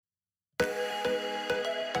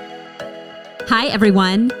Hi,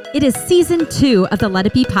 everyone. It is season 2 of the Let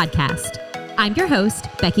It Be podcast. I'm your host,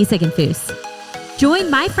 Becky Ziegenfuss. Join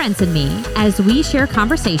my friends and me as we share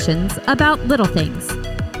conversations about little things,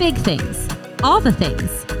 big things, all the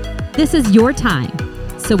things. This is your time.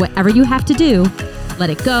 So whatever you have to do, let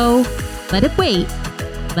it go, let it wait,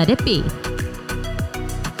 let it be.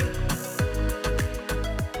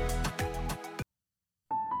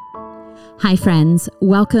 Hi, friends.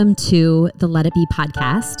 Welcome to the Let It Be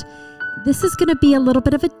podcast. This is going to be a little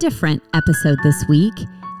bit of a different episode this week,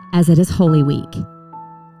 as it is Holy Week.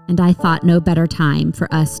 And I thought no better time for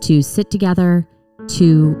us to sit together,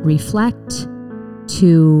 to reflect,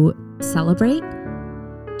 to celebrate,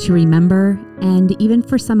 to remember, and even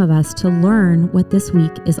for some of us to learn what this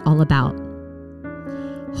week is all about.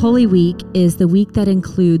 Holy Week is the week that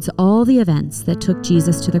includes all the events that took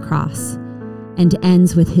Jesus to the cross and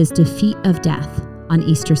ends with his defeat of death on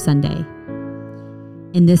Easter Sunday.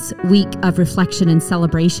 In this week of reflection and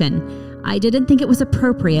celebration, I didn't think it was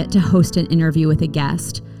appropriate to host an interview with a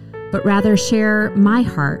guest, but rather share my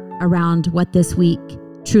heart around what this week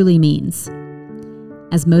truly means.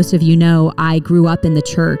 As most of you know, I grew up in the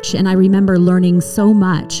church, and I remember learning so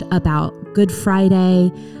much about Good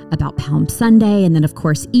Friday, about Palm Sunday, and then of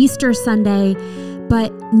course Easter Sunday,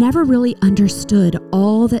 but never really understood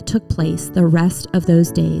all that took place the rest of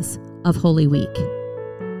those days of Holy Week.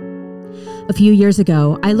 A few years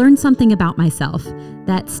ago, I learned something about myself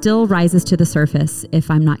that still rises to the surface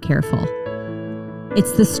if I'm not careful.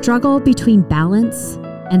 It's the struggle between balance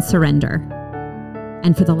and surrender.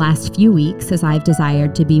 And for the last few weeks, as I've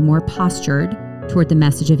desired to be more postured toward the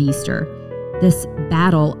message of Easter, this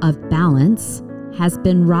battle of balance has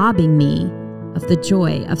been robbing me of the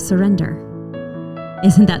joy of surrender.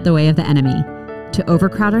 Isn't that the way of the enemy? To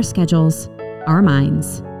overcrowd our schedules, our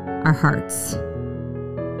minds, our hearts.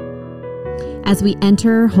 As we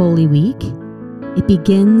enter Holy Week, it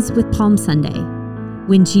begins with Palm Sunday,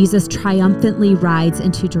 when Jesus triumphantly rides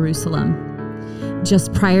into Jerusalem.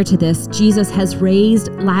 Just prior to this, Jesus has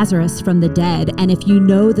raised Lazarus from the dead, and if you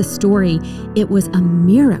know the story, it was a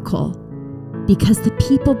miracle because the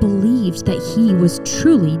people believed that he was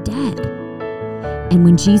truly dead. And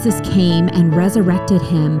when Jesus came and resurrected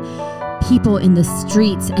him, people in the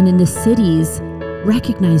streets and in the cities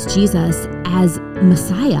recognized Jesus as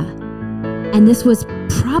Messiah. And this was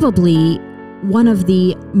probably one of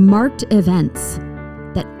the marked events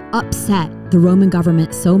that upset the Roman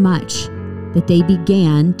government so much that they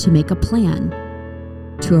began to make a plan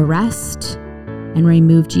to arrest and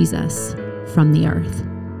remove Jesus from the earth.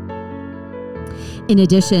 In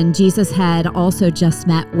addition, Jesus had also just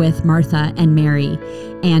met with Martha and Mary.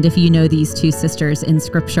 And if you know these two sisters in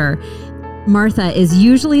Scripture, Martha is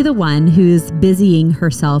usually the one who's busying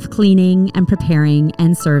herself cleaning and preparing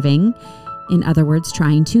and serving. In other words,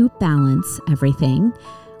 trying to balance everything,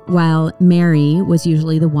 while Mary was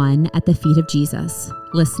usually the one at the feet of Jesus,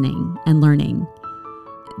 listening and learning.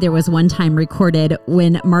 There was one time recorded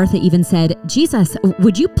when Martha even said, "Jesus,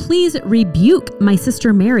 would you please rebuke my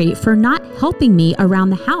sister Mary for not helping me around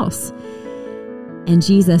the house?" And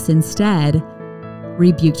Jesus instead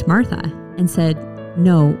rebuked Martha and said,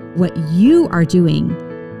 "No, what you are doing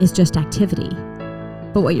is just activity.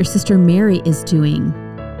 But what your sister Mary is doing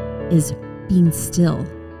is being still,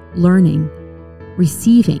 learning,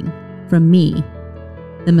 receiving from me,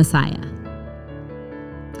 the Messiah."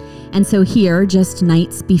 And so here, just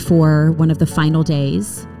nights before one of the final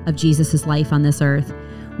days of Jesus' life on this earth,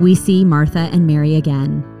 we see Martha and Mary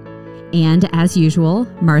again. And as usual,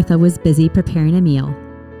 Martha was busy preparing a meal.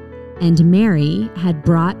 And Mary had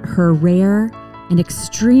brought her rare and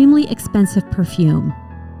extremely expensive perfume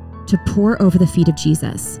to pour over the feet of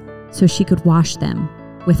Jesus so she could wash them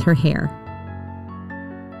with her hair.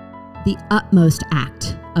 The utmost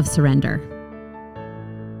act of surrender.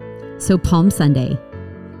 So Palm Sunday,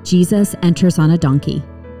 Jesus enters on a donkey,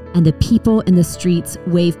 and the people in the streets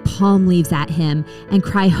wave palm leaves at him and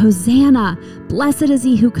cry, "Hosanna! Blessed is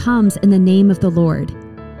he who comes in the name of the Lord."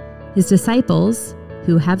 His disciples,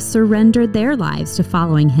 who have surrendered their lives to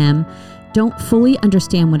following him, don't fully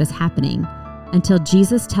understand what is happening until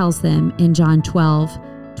Jesus tells them in John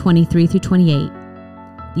 12:23-28,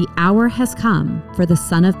 "The hour has come for the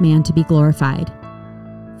Son of Man to be glorified.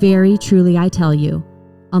 Very truly I tell you,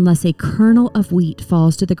 unless a kernel of wheat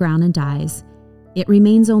falls to the ground and dies, it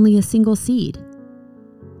remains only a single seed.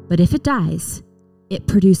 But if it dies, it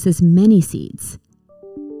produces many seeds.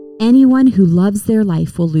 Anyone who loves their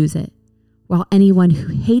life will lose it, while anyone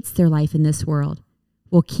who hates their life in this world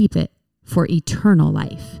will keep it for eternal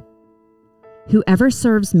life. Whoever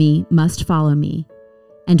serves me must follow me,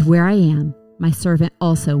 and where I am, my servant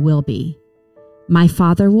also will be. My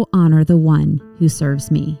Father will honor the one who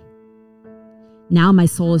serves me. Now my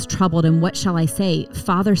soul is troubled, and what shall I say?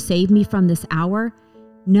 Father, save me from this hour?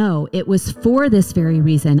 No, it was for this very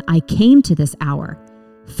reason I came to this hour.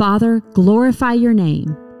 Father, glorify your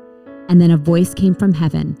name. And then a voice came from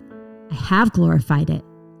heaven. I have glorified it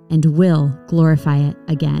and will glorify it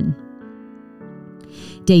again.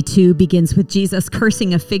 Day 2 begins with Jesus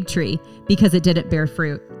cursing a fig tree because it didn't bear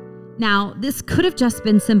fruit. Now, this could have just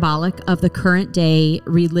been symbolic of the current day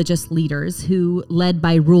religious leaders who led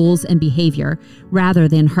by rules and behavior rather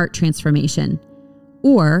than heart transformation.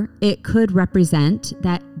 Or it could represent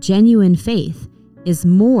that genuine faith is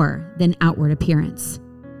more than outward appearance.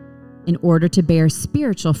 In order to bear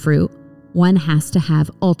spiritual fruit, one has to have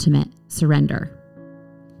ultimate surrender.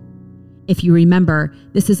 If you remember,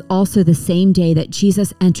 this is also the same day that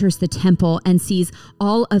Jesus enters the temple and sees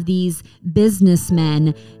all of these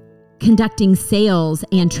businessmen conducting sales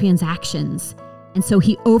and transactions. And so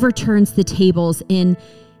he overturns the tables in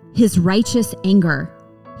his righteous anger.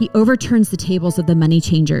 He overturns the tables of the money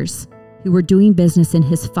changers who were doing business in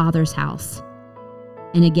his Father's house.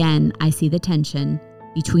 And again, I see the tension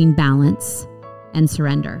between balance and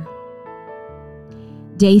surrender.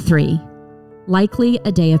 Day 3, likely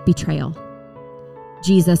a day of betrayal.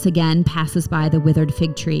 Jesus again passes by the withered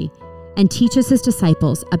fig tree and teaches his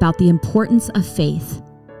disciples about the importance of faith.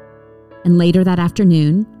 And later that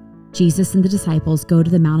afternoon, Jesus and the disciples go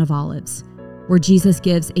to the Mount of Olives, where Jesus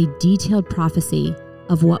gives a detailed prophecy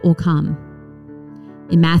of what will come.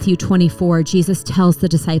 In Matthew 24, Jesus tells the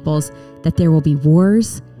disciples that there will be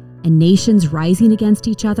wars and nations rising against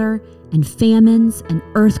each other, and famines and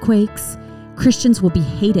earthquakes. Christians will be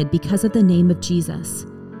hated because of the name of Jesus.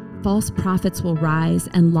 False prophets will rise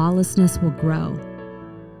and lawlessness will grow.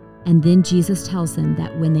 And then Jesus tells them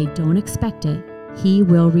that when they don't expect it, he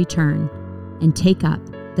will return and take up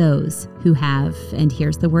those who have, and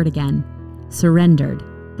here's the word again, surrendered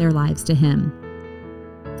their lives to him.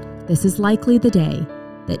 This is likely the day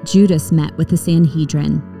that Judas met with the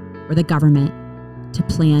Sanhedrin, or the government, to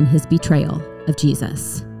plan his betrayal of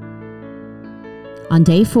Jesus. On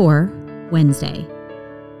day 4, Wednesday,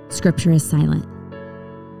 Scripture is silent.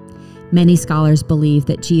 Many scholars believe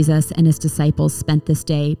that Jesus and his disciples spent this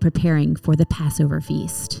day preparing for the Passover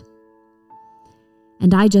feast.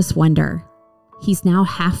 And I just wonder, he's now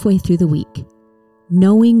halfway through the week,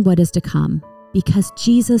 knowing what is to come, because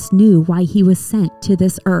Jesus knew why he was sent to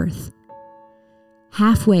this earth.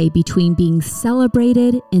 Halfway between being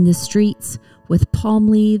celebrated in the streets with palm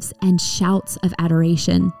leaves and shouts of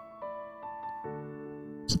adoration,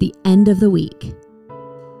 to the end of the week,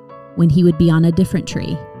 when he would be on a different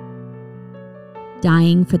tree,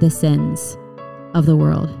 dying for the sins of the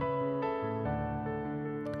world.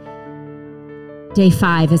 Day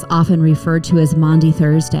 5 is often referred to as Maundy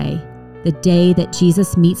Thursday, the day that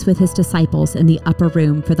Jesus meets with his disciples in the upper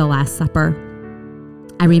room for the Last Supper.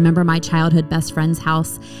 I remember my childhood best friend's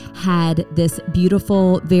house had this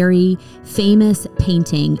beautiful, very famous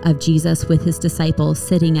painting of Jesus with his disciples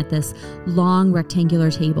sitting at this long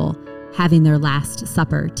rectangular table, having their Last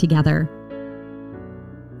Supper together.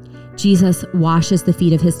 Jesus washes the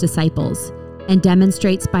feet of his disciples and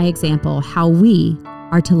demonstrates by example how we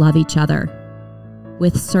are to love each other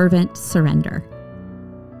with servant surrender.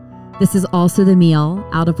 This is also the meal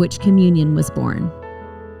out of which communion was born.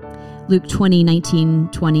 Luke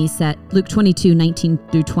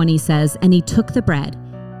 22:19-20 says, "And he took the bread,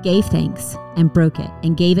 gave thanks, and broke it,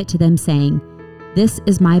 and gave it to them, saying, 'This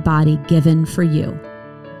is my body given for you.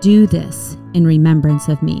 Do this in remembrance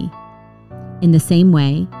of me.' In the same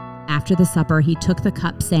way, after the supper, he took the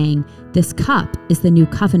cup, saying, 'This cup is the new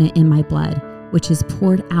covenant in my blood, which is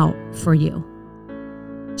poured out for you.'"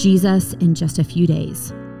 Jesus, in just a few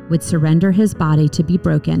days, would surrender his body to be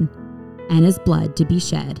broken and his blood to be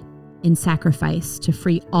shed in sacrifice to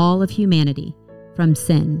free all of humanity from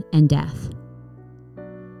sin and death.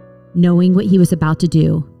 Knowing what he was about to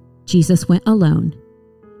do, Jesus went alone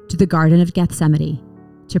to the Garden of Gethsemane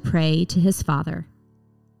to pray to his Father.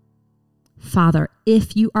 "Father,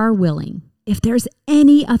 if you are willing, if there's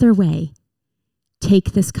any other way,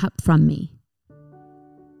 take this cup from me.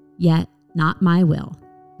 Yet not my will,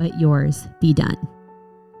 but yours be done."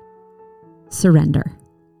 Surrender.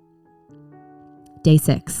 Day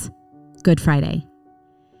 6, Good Friday.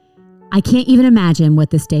 I can't even imagine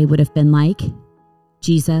what this day would have been like.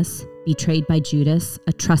 Jesus, betrayed by Judas,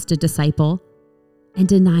 a trusted disciple, and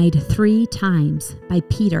denied 3 times by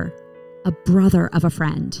Peter, a brother of a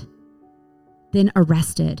friend. Then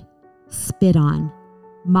arrested, spit on,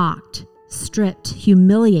 mocked, stripped,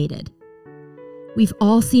 humiliated. We've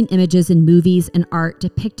all seen images in movies and art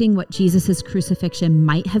depicting what Jesus' crucifixion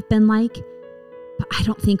might have been like, I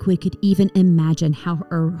don't think we could even imagine how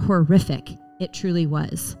horrific it truly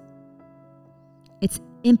was. It's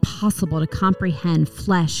impossible to comprehend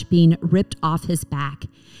flesh being ripped off his back,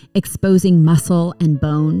 exposing muscle and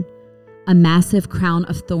bone, a massive crown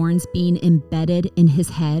of thorns being embedded in his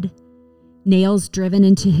head, nails driven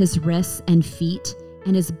into his wrists and feet,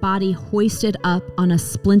 and his body hoisted up on a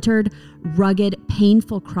splintered, rugged,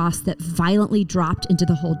 painful cross that violently dropped into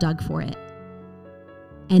the hole dug for it.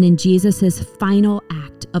 And in Jesus' final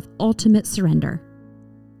act of ultimate surrender,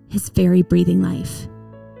 his very breathing life,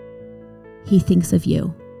 he thinks of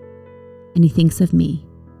you, and he thinks of me,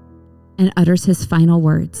 and utters his final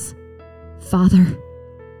words, "Father,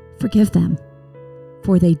 forgive them,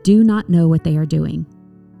 for they do not know what they are doing."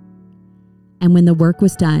 And when the work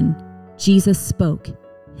was done, Jesus spoke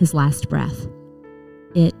his last breath.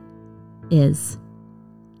 It is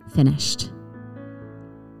finished.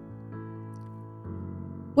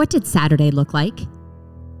 What did Saturday look like?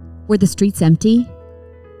 Were the streets empty?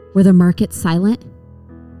 Were the markets silent?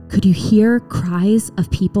 Could you hear cries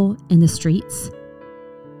of people in the streets?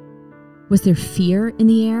 Was there fear in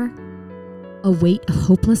the air? A weight of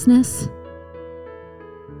hopelessness?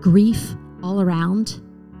 Grief all around?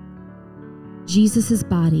 Jesus'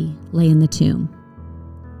 body lay in the tomb,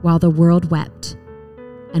 while the world wept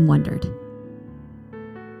and wondered.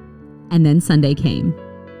 And then Sunday came,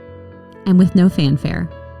 and with no fanfare,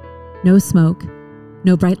 no smoke,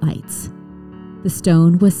 no bright lights, the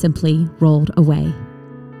stone was simply rolled away,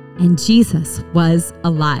 and Jesus was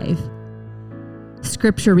alive.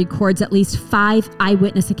 Scripture records at least 5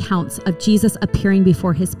 eyewitness accounts of Jesus appearing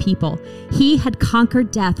before his people. He had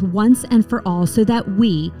conquered death once and for all so that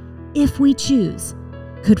we, if we choose,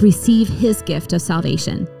 could receive his gift of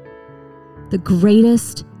salvation. The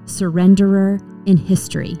greatest surrenderer in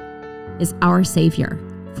history is our Savior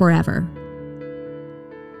forever.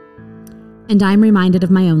 And I'm reminded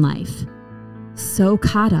of my own life, so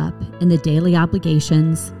caught up in the daily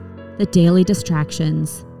obligations, the daily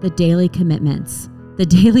distractions, the daily commitments, the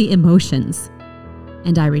daily emotions,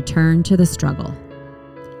 and I return to the struggle.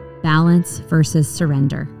 Balance versus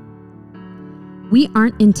surrender. We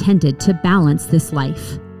aren't intended to balance this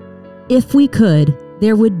life. If we could,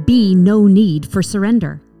 there would be no need for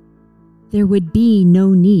surrender. There would be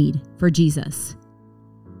no need for Jesus.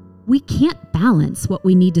 We can't balance what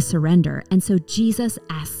we need to surrender, and so Jesus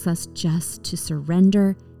asks us just to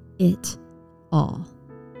surrender it all.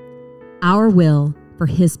 Our will for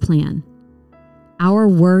his plan, our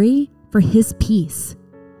worry for his peace,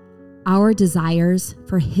 our desires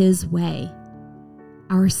for his way,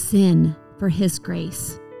 our sin for his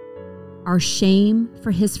grace, our shame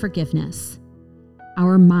for his forgiveness,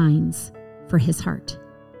 our minds for his heart.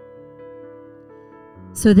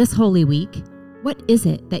 So this Holy Week, what is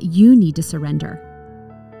it that you need to surrender?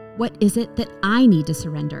 What is it that I need to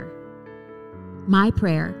surrender? My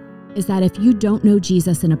prayer is that if you don't know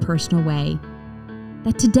Jesus in a personal way,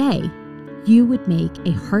 that today you would make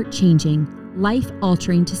a heart-changing,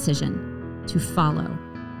 life-altering decision to follow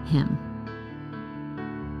him.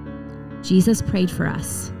 Jesus prayed for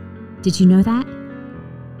us. Did you know that?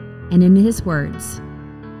 And in his words,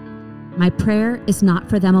 "My prayer is not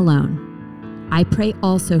for them alone. I pray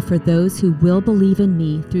also for those who will believe in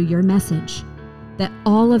me through your message, that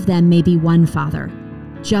all of them may be one, Father,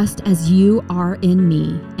 just as you are in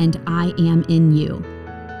me and I am in you.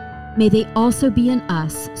 May they also be in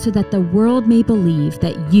us, so that the world may believe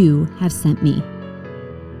that you have sent me.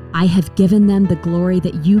 I have given them the glory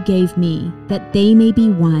that you gave me, that they may be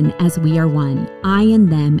one as we are one, I in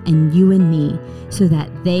them and you in me, so that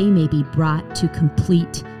they may be brought to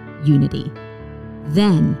complete unity.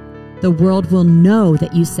 Then the world will know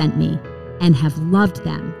that you sent me and have loved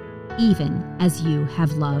them, even as you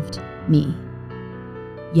have loved me."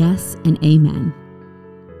 Yes and amen.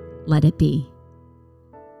 Let it be.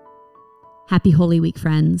 Happy Holy Week,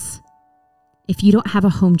 friends. If you don't have a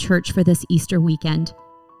home church for this Easter weekend,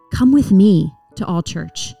 come with me to All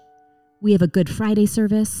Church. We have a Good Friday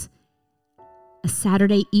service, a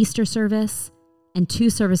Saturday Easter service, and 2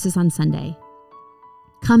 services on Sunday.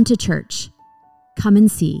 Come to church. Come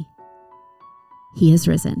and see. He is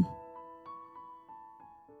risen.